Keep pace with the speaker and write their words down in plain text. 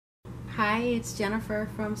Hi, it's Jennifer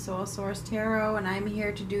from Soul Source Tarot, and I'm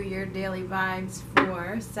here to do your daily vibes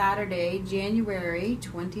for Saturday, January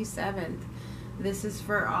 27th. This is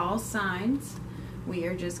for all signs. We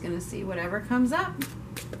are just going to see whatever comes up.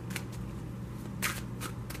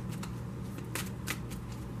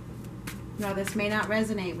 Now, this may not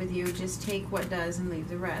resonate with you. Just take what does and leave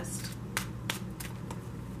the rest.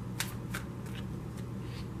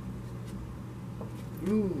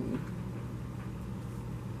 Ooh.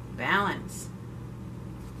 Balance.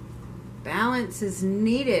 Balance is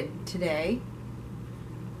needed today.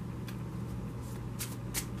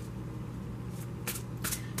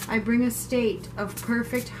 I bring a state of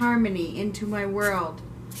perfect harmony into my world,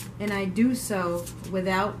 and I do so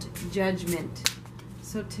without judgment.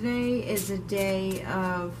 So today is a day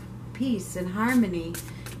of peace and harmony,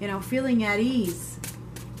 feeling at ease.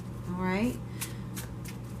 All right?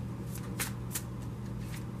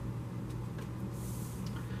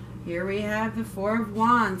 Here we have the Four of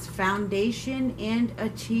Wands, foundation and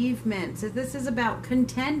achievement. So this is about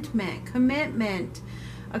contentment, commitment,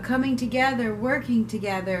 coming together, working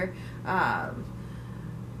together,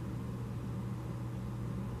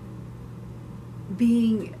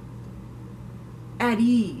 being at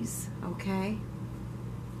ease, okay?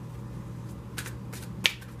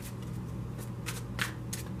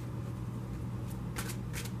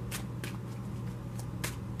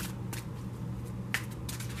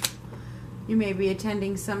 You may be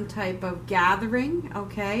attending some type of gathering,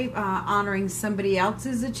 okay? Honoring somebody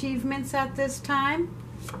else's achievements at this time.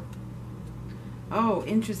 Oh,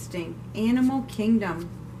 interesting. Animal kingdom.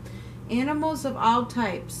 Animals of all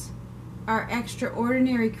types are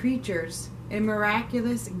extraordinary creatures and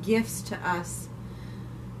miraculous gifts to us.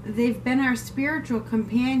 They've been our spiritual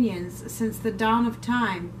companions since the dawn of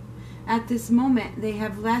time. At this moment, they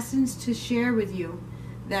have lessons to share with you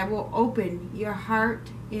that will open your heart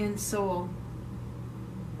and soul.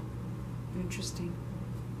 Interesting.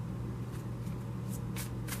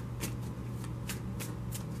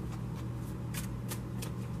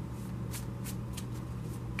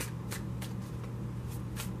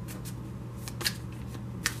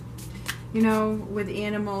 With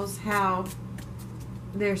animals, how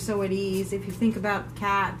they're so at ease. If you think about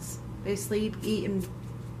cats, they sleep, eat, and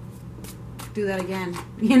do that again.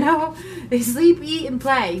 They sleep, eat, and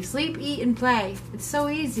play. Sleep, eat, and play. It's so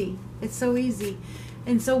easy. It's so easy.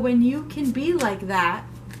 And so when you can be like that,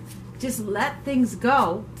 just let things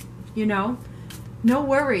go, no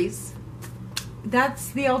worries. That's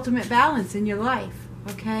the ultimate balance in your life,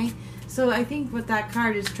 okay? So I think what that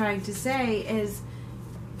card is trying to say is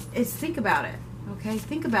think about it, okay?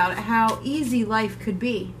 Think about it, how easy life could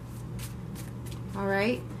be, all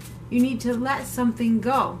right? You need to let something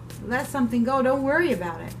go. Let something go. Don't worry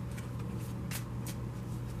about it.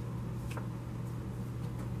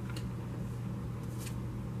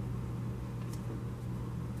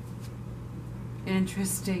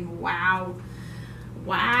 Interesting. Wow.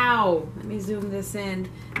 Let me zoom this in.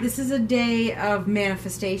 This is a day of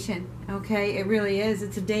manifestation, okay? It really is.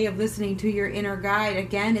 It's a day of listening to your inner guide.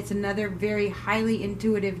 Again, it's another very highly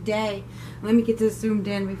intuitive day. Let me get this zoomed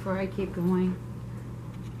in before I keep going.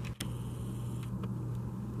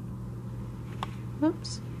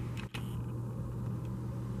 Oops.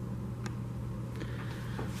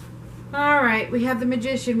 All right, we have the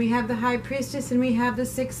Magician, we have the High Priestess, and we have the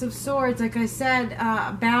Six of Swords. Like I said,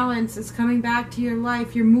 balance is coming back to your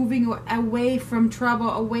life. You're moving away from trouble,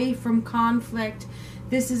 away from conflict.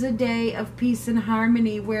 This is a day of peace and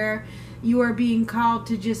harmony where you are being called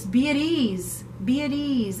to just be at ease. Be at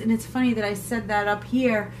ease. And it's funny that I said that up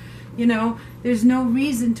here. There's no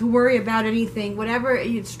reason to worry about anything. Whatever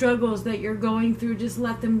struggles that you're going through, just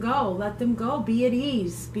let them go. Let them go. Be at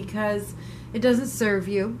ease because it doesn't serve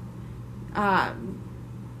you.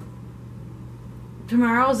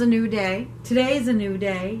 Tomorrow's a new day. Today's a new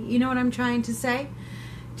day. You know what I'm trying to say?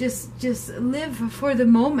 Just live for the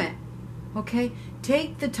moment. Okay?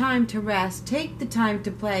 Take the time to rest. Take the time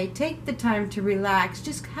to play. Take the time to relax.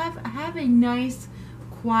 Just have a nice,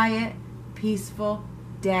 quiet, peaceful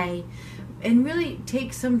day. And really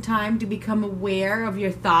take some time to become aware of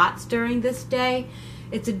your thoughts during this day.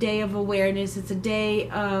 It's a day of awareness. It's a day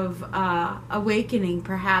of awakening,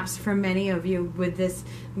 perhaps, for many of you with this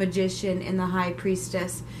Magician and the High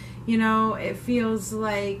Priestess. It feels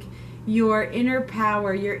like your inner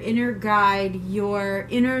power, your inner guide, your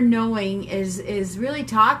inner knowing is really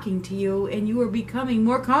talking to you, and you are becoming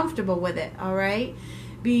more comfortable with it, all right?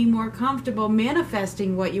 Being more comfortable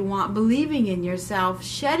manifesting what you want, believing in yourself,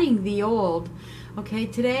 shedding the old, okay?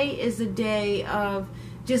 Today is a day of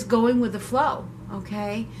just going with the flow,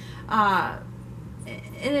 okay?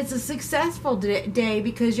 it's a successful day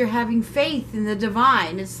because you're having faith in the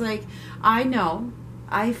divine. It's like, I know,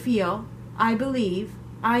 I feel, I believe,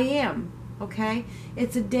 I am. Okay?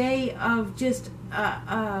 It's a day of just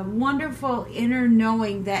a wonderful inner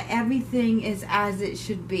knowing that everything is as it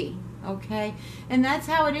should be. Okay? And that's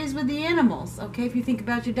how it is with the animals. Okay? If you think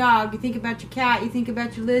about your dog, you think about your cat, you think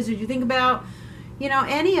about your lizard, you think about,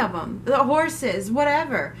 any of them, the horses,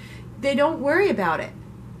 whatever. They don't worry about it.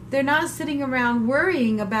 They're not sitting around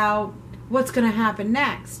worrying about what's going to happen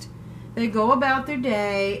next. They go about their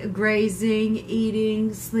day, grazing,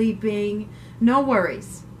 eating, sleeping, no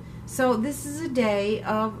worries. So this is a day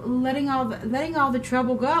of letting all the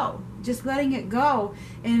trouble go, just letting it go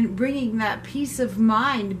and bringing that peace of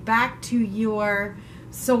mind back to your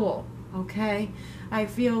soul. Okay, I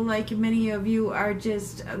feel like many of you are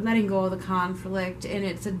just letting go of the conflict, and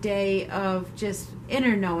it's a day of just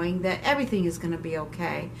inner knowing that everything is going to be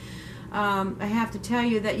okay. I have to tell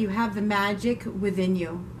you that you have the magic within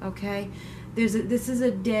you. Okay, this is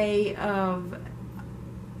a day of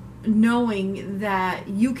knowing that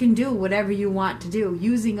you can do whatever you want to do,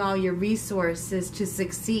 using all your resources to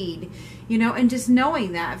succeed, and just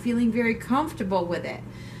knowing that, feeling very comfortable with it.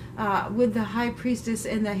 With the High Priestess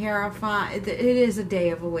and the Hierophant, it is a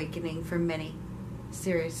day of awakening for many,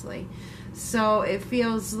 seriously. So it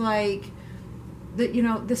feels like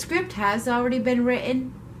the script has already been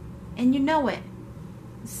written, and you know it.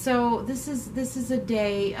 So this is a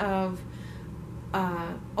day of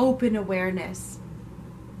open awareness,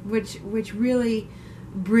 which really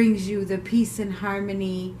brings you the peace and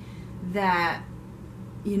harmony that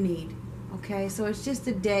you need. Okay, so it's just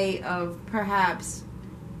a day of perhaps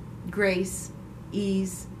grace,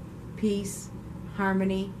 ease, peace,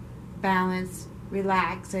 harmony, balance,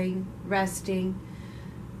 relaxing, resting,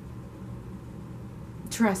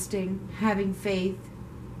 trusting, having faith,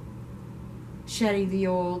 shedding the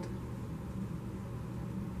old,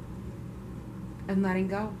 and letting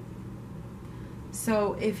go.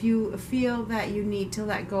 So if you feel that you need to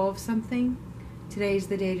let go of something, today's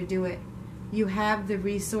the day to do it. You have the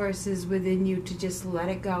resources within you to just let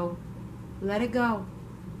it go. Let it go.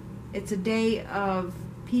 It's a day of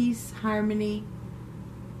peace, harmony,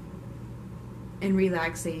 and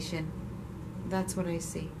relaxation. That's what I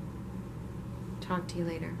see. Talk to you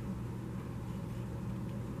later.